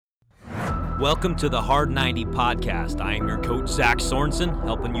Welcome to the Hard 90 podcast. I am your coach, Zach Sorensen,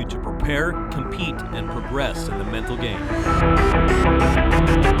 helping you to prepare, compete, and progress in the mental game.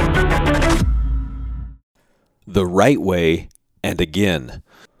 The right way, and again.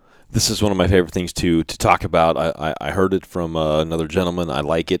 This is one of my favorite things to talk about. I heard it from another gentleman. I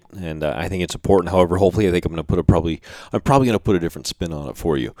like it, and I think it's important. However, hopefully, I think I'm probably going to put a different spin on it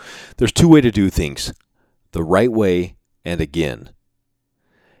for you. There's two ways to do things: the right way and again.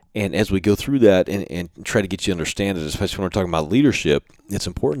 And as we go through that and try to get you to understand it, especially when we're talking about leadership, it's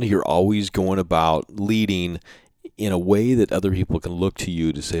important that you're always going about leading in a way that other people can look to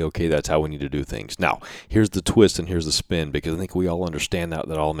you to say, okay, that's how we need to do things. Now, here's the twist and here's the spin, because I think we all understand that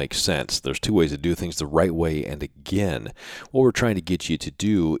all makes sense. There's two ways to do things: the right way and again. What we're trying to get you to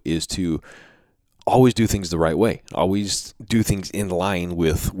do is to always do things the right way. Always do things in line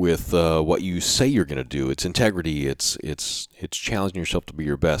with what you say you're going to do. It's integrity. It's challenging yourself to be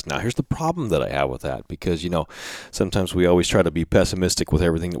your best. Now, here's the problem that I have with that, because sometimes we always try to be pessimistic with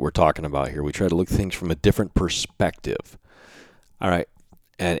everything that we're talking about here. We try to look at things from a different perspective. All right,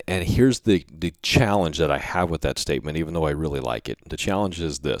 and here's the challenge that I have with that statement, even though I really like it. The challenge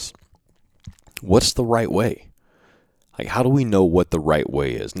is this: what's the right way? Like, how do we know what the right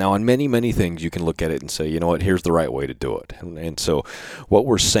way is? Now, on many, many things, you can look at it and say, you know what, here's the right way to do it. And so what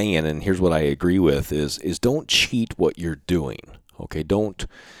we're saying, and here's what I agree with, is don't cheat what you're doing. Okay, don't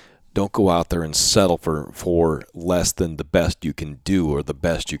go out there and settle for less than the best you can do or the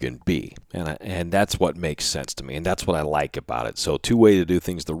best you can be. And that's what makes sense to me, and that's what I like about it. So two ways to do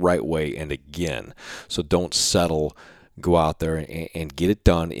things the right way and again. So don't settle. Go out there and get it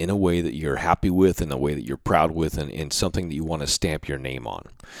done in a way that you're happy with, in a way that you're proud with, and in something that you want to stamp your name on.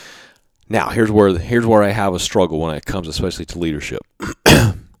 Now, here's where I have a struggle when it comes especially to leadership,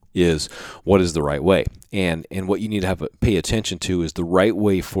 is what is the right way? And what you need to pay attention to is the right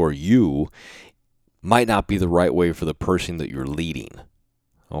way for you might not be the right way for the person that you're leading.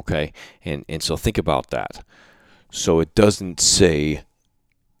 Okay? And so think about that. So it doesn't say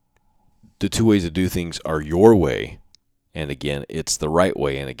the two ways to do things are your way, and again, it's the right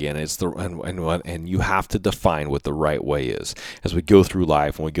way, and again, it's and you have to define what the right way is. As we go through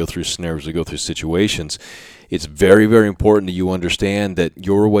life, when we go through scenarios, we go through situations, it's very, very important that you understand that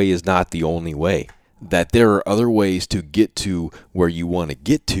your way is not the only way, that there are other ways to get to where you want to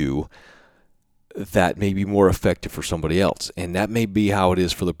get to that may be more effective for somebody else. And that may be how it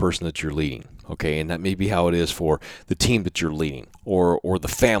is for the person that you're leading, okay? And that may be how it is for the team that you're leading or the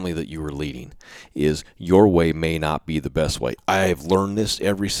family that you are leading, is your way may not be the best way. I've learned this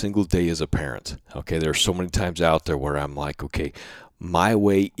every single day as a parent, okay? There are so many times out there where I'm like, okay, my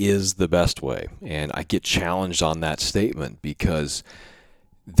way is the best way. And I get challenged on that statement because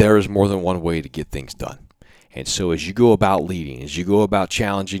there is more than one way to get things done. And so as you go about leading, as you go about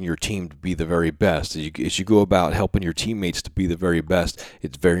challenging your team to be the very best, as you go about helping your teammates to be the very best,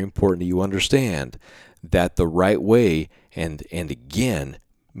 it's very important that you understand that the right way and again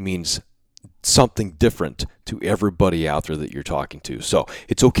means something different to everybody out there that you're talking to. So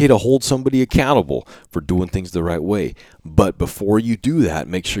it's okay to hold somebody accountable for doing things the right way. But before you do that,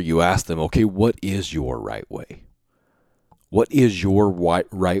 make sure you ask them, okay, what is your right way? What is your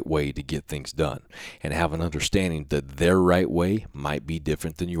right way to get things done? And have an understanding that their right way might be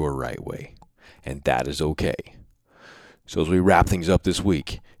different than your right way. And that is okay. So as we wrap things up this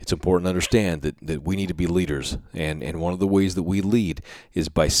week, it's important to understand that we need to be leaders. And one of the ways that we lead is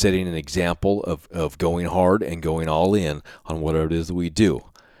by setting an example of going hard and going all in on whatever it is that we do,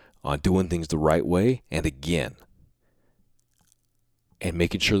 on doing things the right way and again. And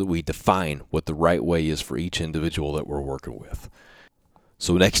making sure that we define what the right way is for each individual that we're working with.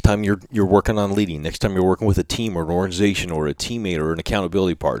 So next time you're working on leading, next time you're working with a team or an organization or a teammate or an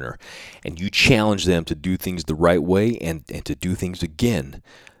accountability partner, and you challenge them to do things the right way and to do things again,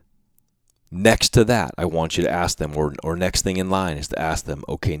 next to that, I want you to ask them, or next thing in line is to ask them,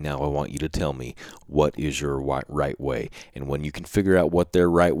 okay, now I want you to tell me what is your right way. And when you can figure out what their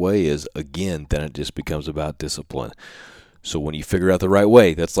right way is, again, then it just becomes about discipline. So when you figure out the right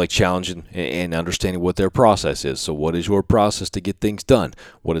way, that's like challenging and understanding what their process is. So what is your process to get things done?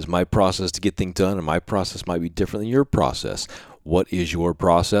 What is my process to get things done? And my process might be different than your process. What is your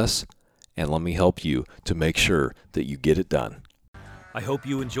process? And let me help you to make sure that you get it done. I hope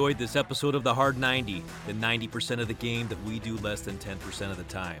you enjoyed this episode of The Hard 90, the 90% of the game that we do less than 10% of the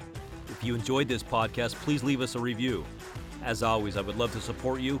time. If you enjoyed this podcast, please leave us a review. As always, I would love to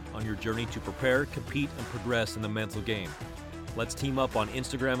support you on your journey to prepare, compete, and progress in the mental game. Let's team up on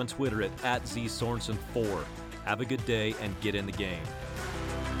Instagram and Twitter at @ZSorensen4. Have a good day and get in the game.